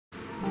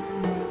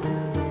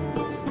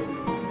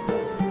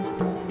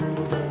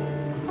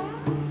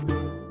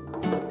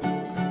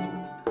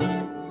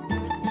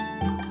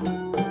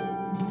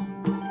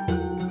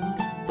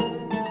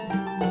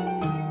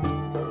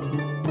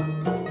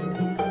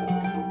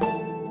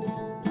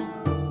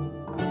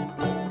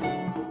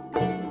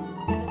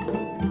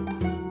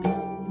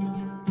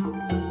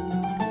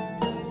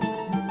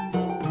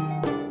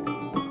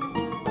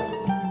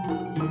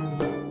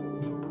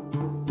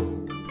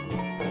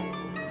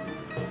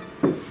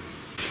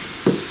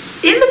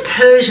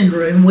Persian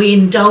room, we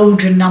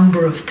indulge a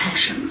number of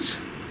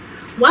passions.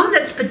 One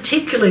that's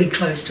particularly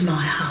close to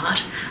my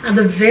heart are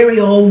the very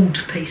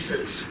old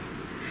pieces.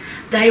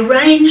 They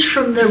range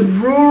from the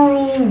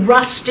rural,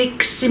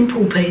 rustic,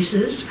 simple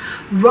pieces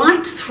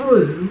right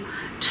through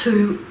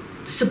to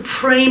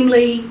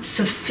supremely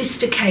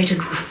sophisticated,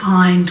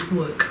 refined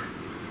work.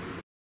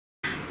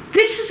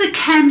 This is a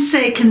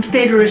Kansai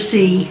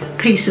Confederacy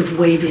piece of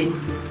weaving.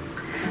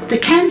 The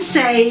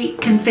Kansai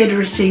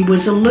Confederacy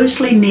was a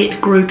loosely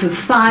knit group of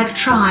 5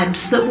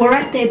 tribes that were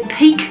at their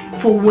peak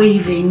for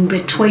weaving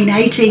between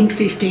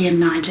 1850 and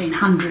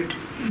 1900.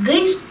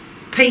 These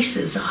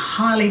pieces are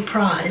highly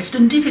prized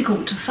and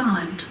difficult to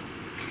find.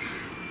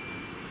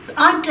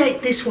 I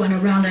date this one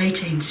around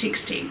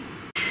 1860.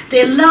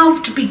 They're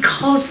loved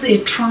because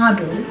they're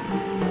tribal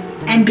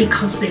and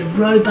because they're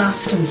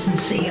robust and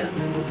sincere.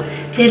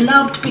 They're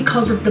loved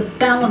because of the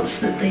balance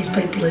that these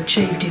people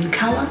achieved in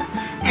colour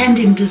and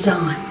in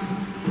design.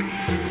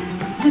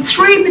 The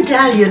 3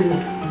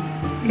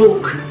 medallion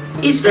look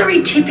is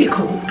very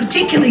typical,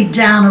 particularly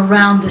down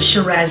around the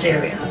Shiraz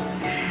area.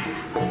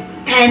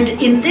 And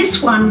in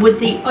this one, with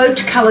the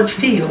oat-coloured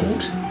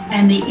field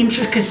and the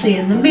intricacy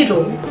in the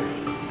middle,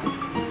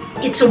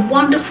 it's a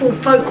wonderful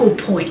focal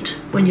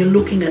point when you're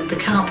looking at the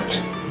carpet.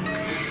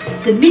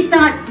 The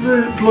midnight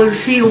blue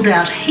field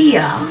out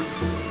here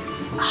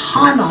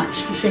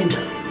highlights the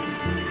centre.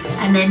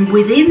 And then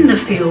within the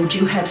field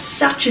you have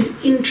such an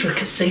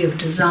intricacy of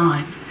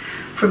design,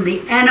 from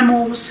the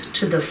animals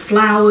to the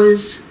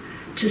flowers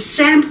to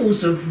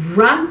samples of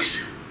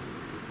rugs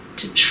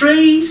to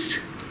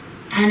trees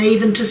and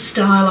even to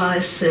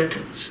stylised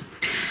serpents.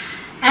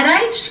 At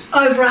aged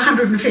over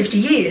 150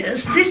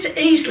 years, this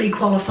easily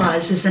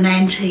qualifies as an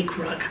antique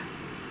rug.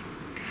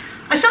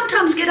 I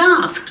sometimes get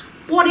asked,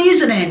 what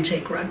is an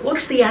antique rug?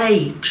 What's the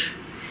age?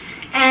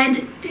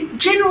 And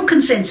general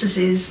consensus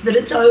is that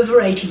it's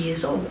over 80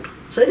 years old.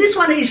 So this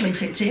one easily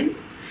fits in.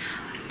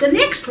 The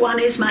next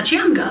one is much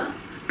younger,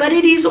 but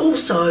it is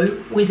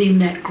also within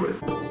that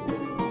group.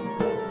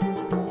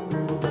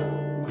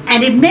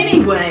 And in many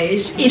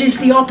ways, it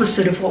is the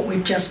opposite of what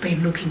we've just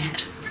been looking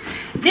at.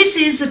 This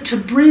is a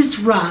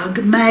Tabriz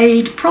rug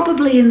made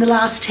probably in the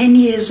last 10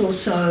 years or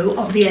so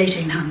of the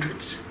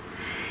 1800s.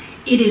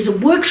 It is a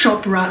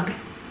workshop rug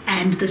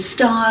and the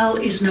style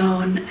is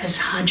known as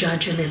Hajar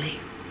Jalili.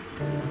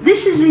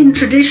 This is in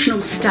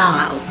traditional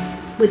style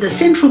with a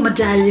central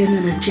medallion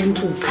and a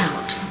gentle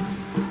palette.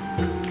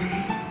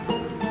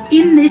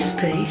 In this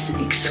piece,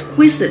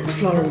 exquisite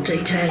floral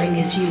detailing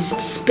is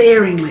used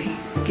sparingly,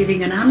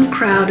 giving an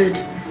uncrowded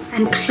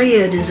and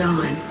clear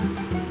design.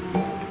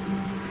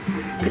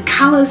 The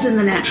colours and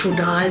the natural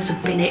dyes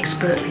have been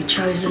expertly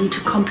chosen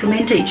to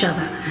complement each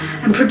other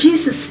and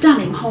produce a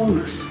stunning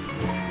wholeness.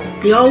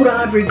 The old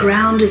ivory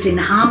ground is in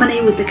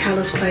harmony with the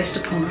colours placed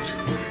upon it.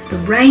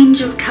 The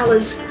range of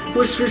colours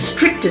was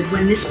restricted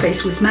when this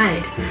piece was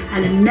made,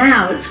 and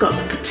now it's got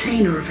the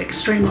patina of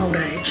extreme old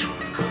age.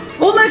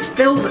 Almost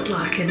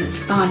velvet-like in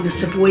its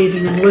fineness of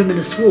weaving and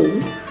luminous wool,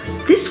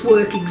 this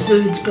work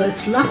exudes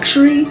both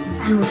luxury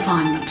and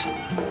refinement.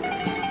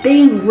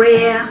 Being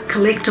rare,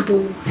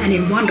 collectible and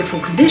in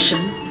wonderful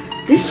condition,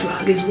 this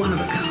rug is one of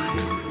a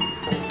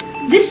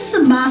kind. This is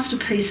a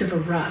masterpiece of a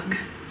rug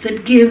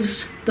that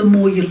gives the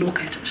more you look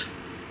at it.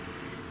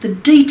 The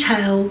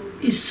detail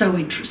is so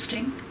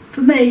interesting.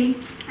 For me,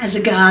 as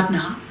a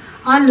gardener,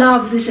 I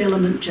love this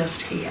element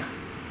just here,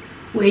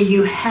 where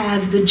you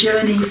have the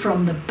journey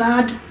from the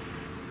bud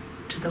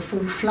to the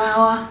full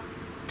flower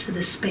to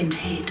the spent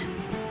head.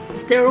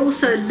 There are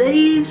also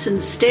leaves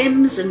and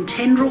stems and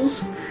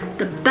tendrils.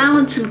 The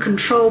balance and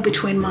control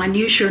between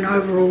minutiae and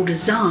overall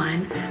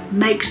design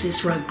makes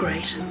this rug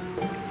great.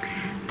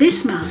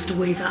 This master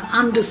weaver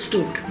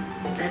understood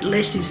that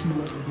less is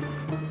more.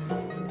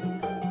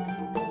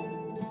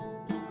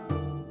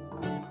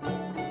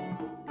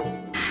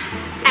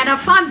 And I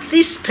find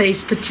this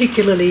piece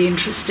particularly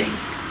interesting.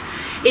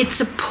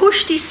 It's a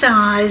pushti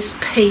size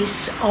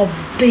piece of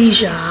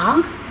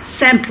bijar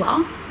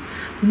sampler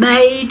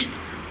made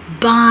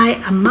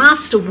by a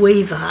master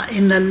weaver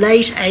in the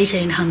late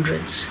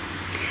 1800s.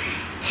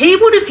 He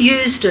would have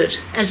used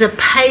it as a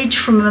page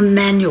from a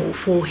manual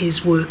for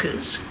his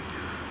workers,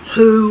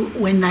 who,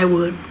 when they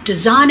were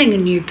designing a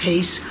new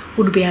piece,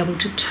 would be able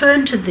to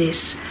turn to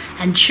this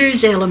and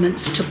choose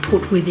elements to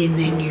put within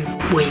their new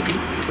weaving.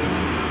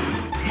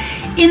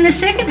 In the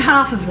second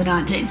half of the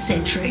 19th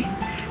century,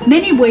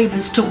 many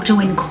weavers took to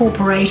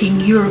incorporating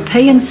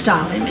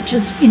European-style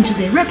images into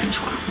their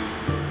repertoire.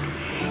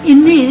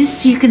 In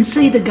this, you can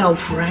see the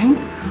Gulfarang,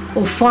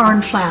 or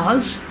foreign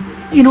flowers,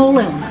 in all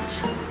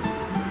elements.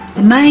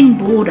 The main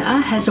border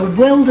has a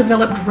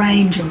well-developed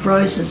range of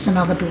roses and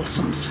other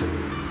blossoms.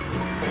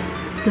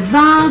 The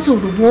vase or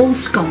the wall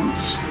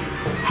sconce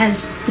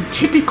has the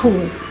typical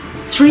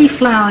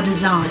 3-flower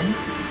design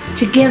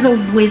together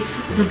with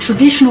the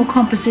traditional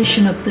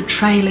composition of the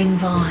trailing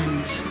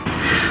vines.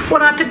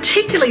 What I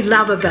particularly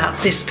love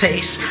about this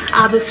piece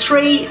are the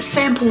 3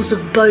 samples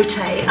of bote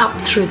up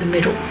through the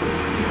middle.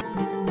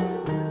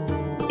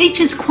 Each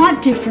is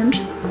quite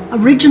different,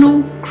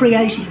 original,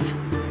 creative.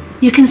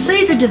 You can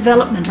see the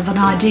development of an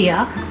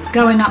idea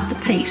going up the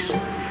piece,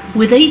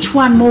 with each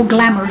one more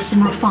glamorous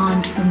and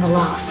refined than the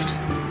last.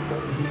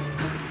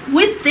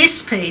 With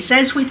this piece,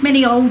 as with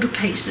many older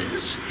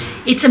pieces,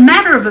 it's a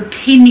matter of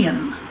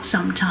opinion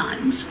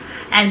sometimes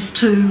as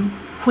to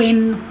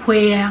when,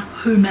 where,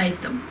 who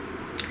made them.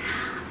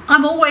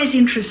 I'm always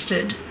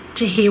interested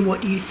to hear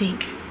what you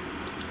think.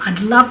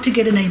 I'd love to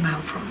get an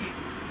email from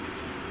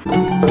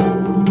you.